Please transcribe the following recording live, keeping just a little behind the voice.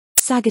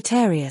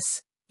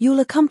Sagittarius, you'll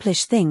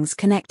accomplish things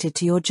connected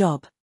to your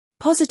job.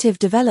 Positive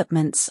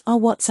developments are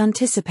what's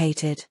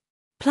anticipated.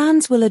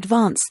 Plans will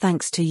advance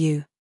thanks to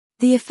you.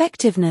 The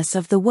effectiveness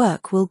of the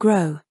work will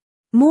grow.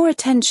 More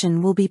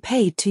attention will be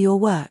paid to your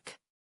work.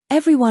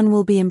 Everyone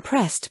will be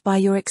impressed by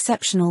your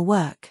exceptional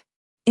work.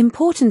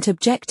 Important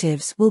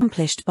objectives will be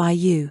accomplished by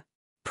you.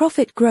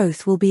 Profit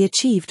growth will be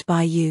achieved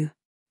by you.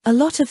 A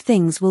lot of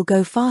things will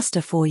go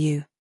faster for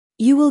you.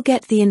 You will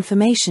get the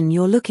information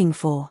you're looking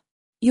for.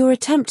 Your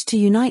attempt to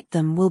unite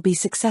them will be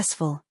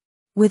successful.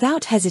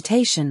 Without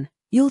hesitation,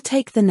 you'll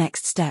take the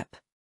next step.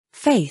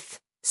 Faith,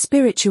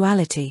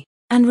 spirituality,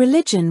 and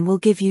religion will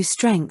give you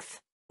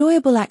strength.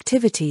 Enjoyable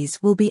activities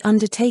will be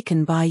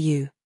undertaken by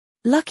you.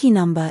 Lucky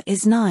number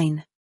is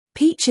 9.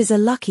 Peach is a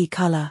lucky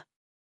color.